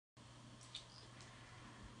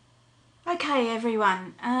Okay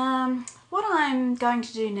everyone, what I'm going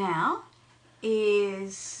to do now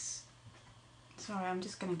is, sorry, I'm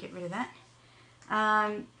just going to get rid of that.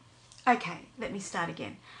 Okay, let me start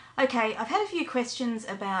again. Okay, I've had a few questions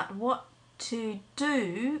about what to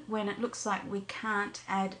do when it looks like we can't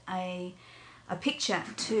add a picture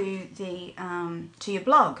to the to your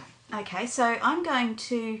blog. Okay, so I'm going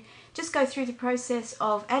to just go through the process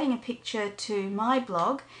of adding a picture to my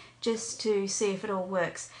blog just to see if it all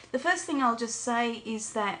works. The first thing I'll just say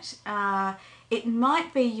is that it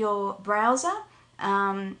might be your browser,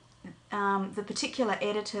 the particular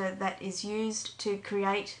editor that is used to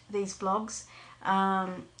create these blogs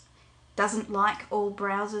doesn't like all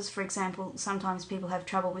browsers. For example, sometimes people have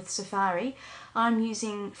trouble with Safari. I'm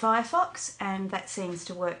using Firefox and that seems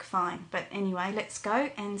to work fine. But anyway, let's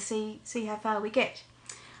go and see how far we get.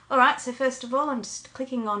 Alright, so first of all I'm just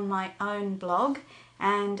clicking on my own blog,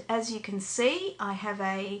 and as you can see I have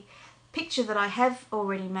a picture that I have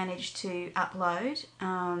already managed to upload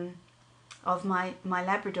of my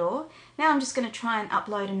Labrador. Now I'm just going to try and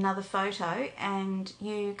upload another photo and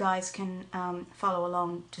you guys can follow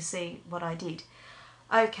along to see what I did.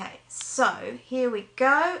 Okay, so here we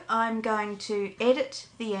go. I'm going to edit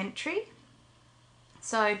the entry.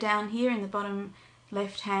 So down here in the bottom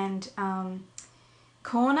left hand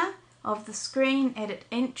corner of the screen, edit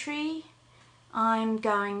entry, I'm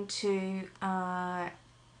going to add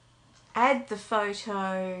the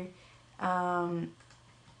photo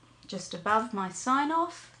just above my sign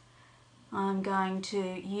off. I'm going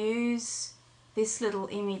to use this little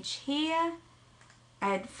image here,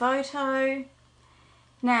 add photo.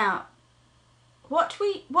 Now what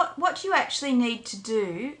you actually need to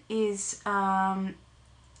do is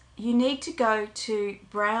you need to go to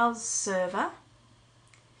Browse Server.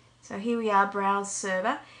 So here we are, Browse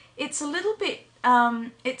Server. It's a little bit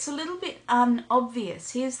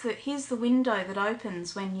unobvious. Here's the window that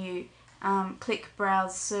opens when you click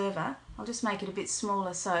Browse Server. I'll just make it a bit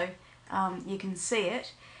smaller so you can see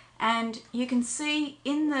it. And you can see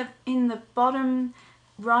in the bottom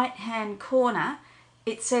right hand corner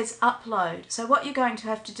it says upload. So what you're going to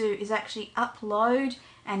have to do is actually upload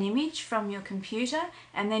an image from your computer,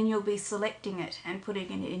 and then you'll be selecting it and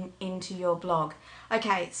putting it into your blog.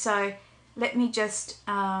 Okay, so let me just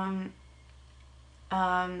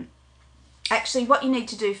actually what you need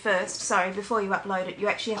to do first, sorry, before you upload it, you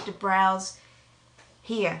actually have to browse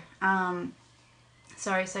here.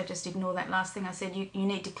 Sorry, so just ignore that last thing I said. You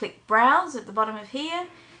need to click browse at the bottom of here,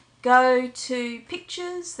 go to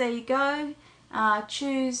pictures, there you go,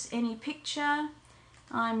 choose any picture.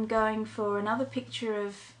 I'm going for another picture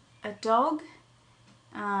of a dog.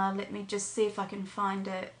 Let me just see if I can find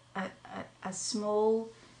a small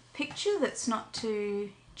picture that's not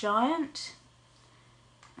too giant.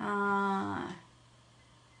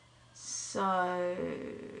 So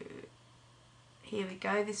here we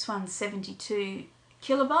go, this one's 72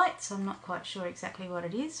 kilobytes. I'm not quite sure exactly what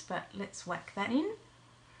it is, but let's whack that in.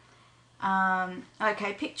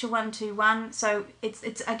 Okay, picture 121. So it's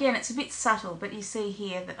again, it's a bit subtle, but you see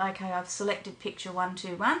here that okay, I've selected picture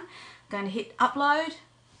 121. I'm going to hit upload,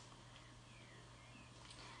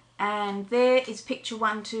 and there is picture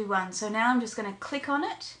 121. So now I'm just going to click on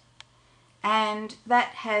it, and that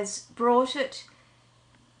has brought it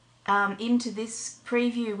into this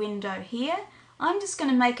preview window here. I'm just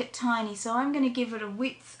going to make it tiny, so I'm going to give it a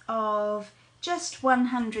width of just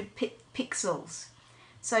 100 pixels.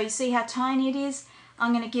 So you see how tiny it is?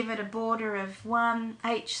 I'm going to give it a border of 1,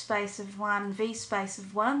 H space of 1, V space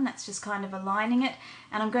of 1. That's just kind of aligning it.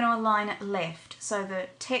 And I'm going to align it left so the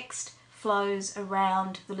text flows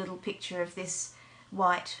around the little picture of this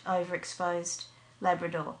white overexposed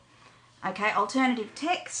Labrador. Okay, alternative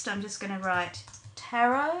text, I'm just going to write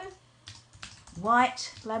Taro,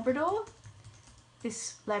 white Labrador.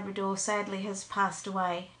 This Labrador sadly has passed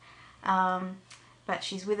away, but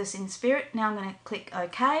she's with us in spirit. Now I'm going to click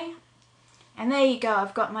OK. And there you go,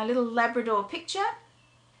 I've got my little Labrador picture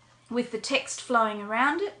with the text flowing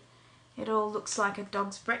around it. It all looks like a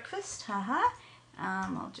dog's breakfast, haha.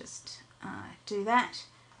 I'll just do that.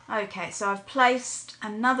 Okay, so I've placed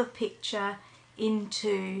another picture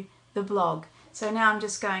into the blog. So now I'm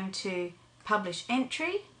just going to publish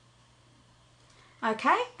entry.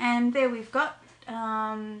 Okay, and there we've got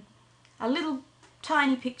a little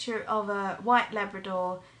tiny picture of a white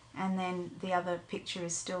Labrador, and then the other picture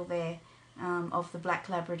is still there of the black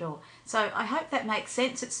Labrador. So I hope that makes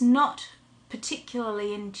sense. It's not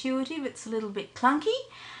particularly intuitive, it's a little bit clunky,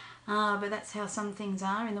 but that's how some things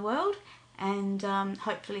are in the world, and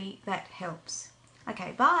hopefully that helps.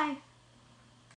 Okay, bye.